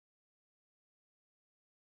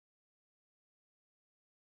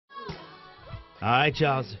All right,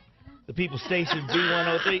 y'all. The People Station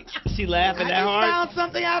B103. She laughing that I hard. found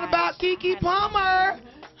something out about Keke Palmer.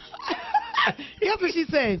 Here's what she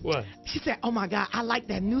said. What? She said, "Oh my God, I like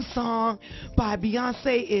that new song by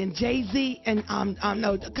Beyonce and Jay-Z and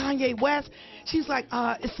no Kanye West." She's like,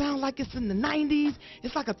 "It sounds like it's in the '90s.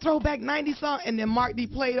 It's like a throwback '90s song." And then Mark D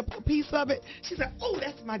played a piece of it. She said, "Oh,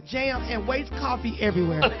 that's my jam," and wastes coffee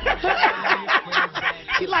everywhere.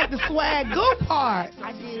 She liked the swag good part.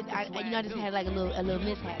 I did. I just had like a little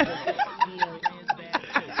mishap.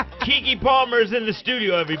 Keke Palmer's in the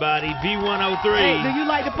studio, everybody. B103. Hey, do you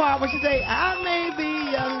like the part where she say, "I may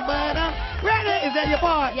be young, but I'm ready"? Is that your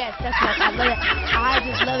part? Yes, that's right. I love it. I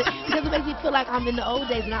just love it because it makes me feel like I'm in the old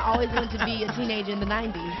days, and I always wanted to be a teenager in the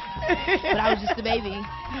 '90s, but I was just a baby.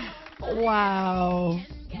 Wow.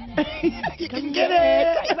 You can get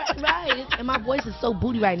it. Right. And my voice is so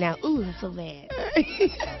booty right now. Ooh, it's so bad.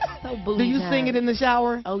 So booty. Do you sing it in the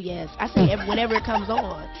shower? Oh, yes. I sing it whenever it comes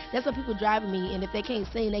on. That's what people driving me, and if they can't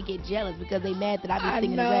sing, they get jealous because they mad that I be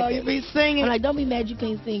singing the record. You be singing. I'm like, don't be mad you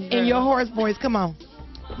can't sing, girl. In your hoarse voice, come on.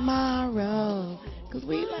 Tomorrow, because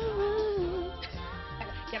we love you.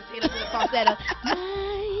 Gotta say it up to the falsetto.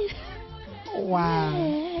 Wow.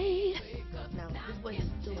 No, this voice is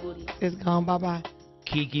too booty. It's gone, bye-bye.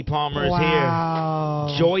 Keke Palmer is Wow.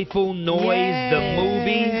 here. Joyful Noise, Yay. the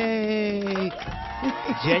movie.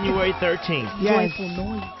 January 13th. Yes. Joyful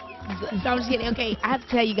Noise. So I'm just kidding. Okay, I have to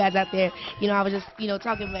tell you guys out there, I was just,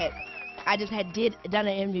 talking about, I just done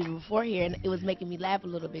an interview before here, and it was making me laugh a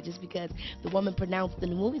little bit just because the woman pronounced the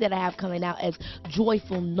movie that I have coming out as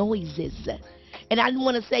Joyful Noises. And I didn't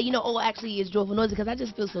want to say, actually it's Joyful Noises because I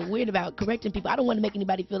just feel so weird about correcting people. I don't want to make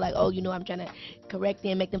anybody feel like, I'm trying to correct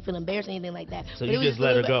them, make them feel embarrassed or anything like that. So but you just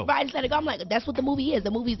let her go. Right, I just let her go. I'm like, that's what the movie is.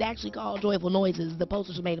 The movie's actually called Joyful Noises. The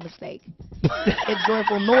posters made a mistake. It's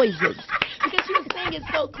Joyful Noises. Because she was saying it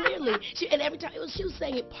so clearly. And every time, she was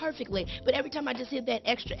saying it perfectly. But every time I just hit that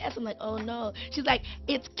extra S, I'm like, oh no. She's like,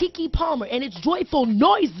 it's Keke Palmer and it's Joyful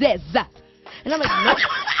Noises. And I'm like, no.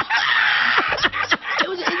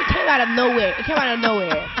 It came out of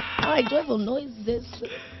nowhere. I'm like, Joyful Noises.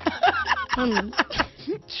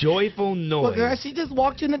 Joyful Noise. Well, girl, she just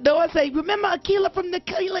walked in the door and said, "Remember Akilah from the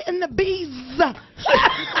Akilah and the Bees?" No,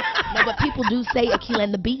 but people do say Akilah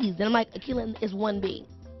and the Bees. And I'm like, Akilah is one bee.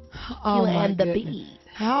 Oh, Akilah my and the goodness. Bee.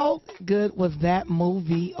 How good was that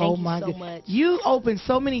movie? Thank oh my you so god. much. You opened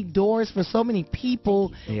so many doors for so many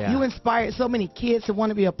people. Yeah. You inspired so many kids to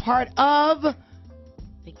want to be a part of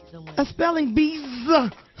Thank you so much. a spelling bees.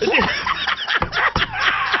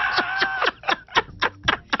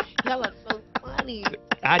 Y'all are so funny.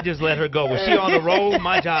 I just let her go. Was she on the road?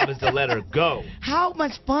 My job is to let her go. How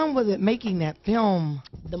much fun was it making that film?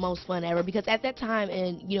 The most fun ever because at that time,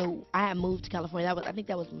 and I had moved to California. I think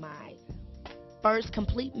that was my first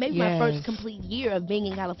complete, maybe my first complete year of being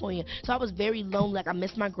in California. So I was very lonely. Like I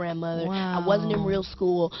missed my grandmother. Wow. I wasn't in real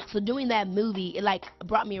school. So doing that movie, it like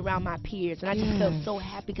brought me around my peers, and I just felt so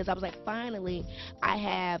happy because I was like, finally, I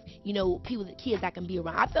have people, the kids I can be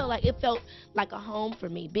around. I felt like it felt like a home for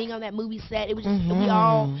me. Being on that movie set, it was just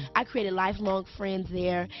I created lifelong friends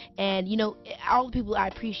there, and all the people I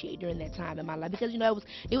appreciate during that time in my life because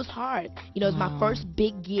it was hard. It was my first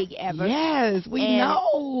big gig ever. Yes, we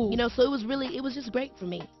know. So it was just great for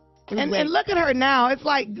me. And look at her now. It's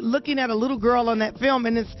like looking at a little girl on that film,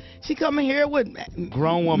 and she coming here with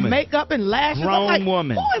grown woman makeup and lashes. Grown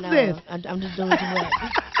woman. Who is this? I'm just doing too much.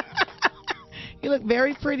 You look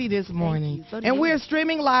very pretty this morning. So and we're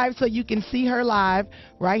streaming live, so you can see her live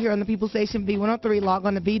right here on the People Station B103. Log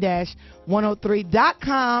on to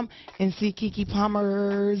B-103.com and see Keke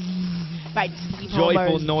Palmer's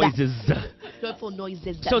Joyful Noises. Joyful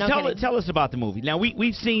Noises. So tell us about the movie. Now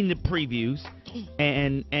we've seen the previews,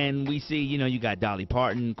 and we see you got Dolly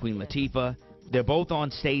Parton, Queen Latifah. They're both on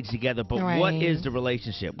stage together. But what is the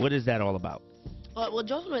relationship? What is that all about? Well,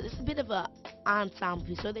 Joyful Noise, it's a bit of an ensemble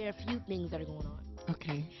piece, so there are a few things that are going on.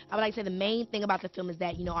 Okay. I would like to say the main thing about the film is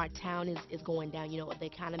that, our town is going down. The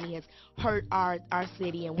economy has hurt our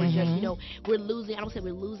city, and we're just, we're losing, I don't say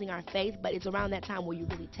we're losing our faith, but it's around that time where you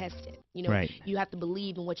really test it. You have to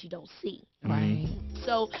believe in what you don't see. Right.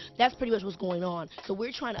 So that's pretty much what's going on. So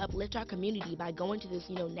we're trying to uplift our community by going to this,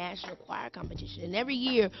 national choir competition. And every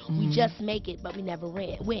year we just make it, but we never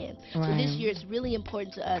win. Right. So this year it's really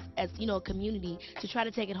important to us as, a community to try to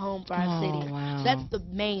take it home for our city. Wow. So that's the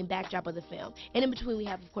main backdrop of the film. And in between we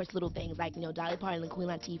have, of course, little things like, Dolly Parton and Queen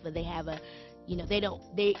Latifah. They have a, they're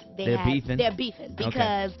beefing. They're beefing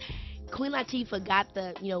because Queen Latifah got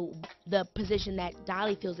the position that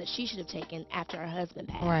Dolly feels that she should have taken after her husband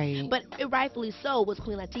passed. Right. But it rightfully so was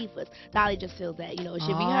Queen Latifah's. Dolly just feels that it should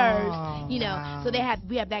be hers. Wow. So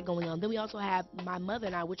we have that going on. Then we also have my mother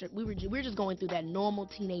and I, we're just going through that normal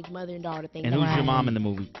teenage mother and daughter thing. And who's your mom in the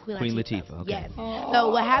movie? Queen Latifah. Okay. Yes. So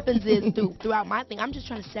what happens is throughout my thing, I'm just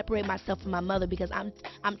trying to separate myself from my mother because I'm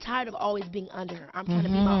tired of always being under her. I'm trying to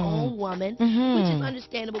be my own woman, which is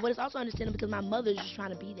understandable, but it's also understandable because my mother is just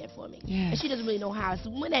trying to be there for me. Yes. And she doesn't really know how. So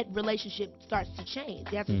when that relationship starts to change,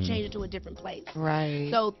 you have to change it to a different place. Right.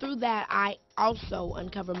 So through that, I also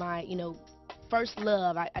uncover my, first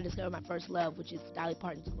love. I discovered my first love, which is Dolly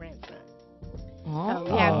Parton's grandson. So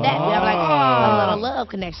we have that. We have like a little love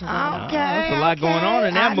connection. Okay. There's a lot going on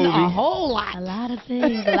in that movie. A whole lot. A lot of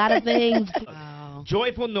things. A lot of things. Wow.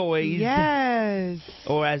 Joyful noise. Yes.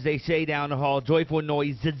 Or as they say down the hall, joyful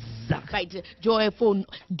noises. Right. Joyful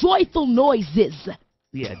noises.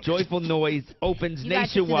 Yeah, Joyful Noise opens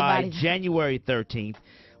nationwide January 13th.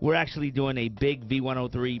 We're actually doing a big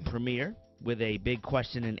V103 premiere with a big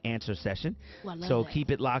question and answer session. So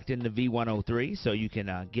keep it locked in the V103 so you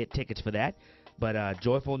can get tickets for that. But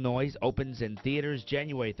Joyful Noise opens in theaters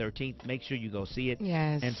January 13th. Make sure you go see it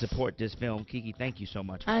and support this film. Keke, thank you so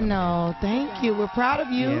much. I know. Thank you. We're proud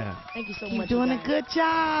of you. Yeah. Thank you so Keep much. doing a good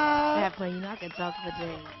job. Have fun. I can talk for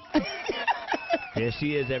days. There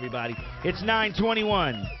she is, everybody. It's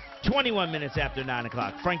 9:21. 21 minutes after 9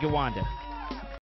 o'clock. Frank and Wanda.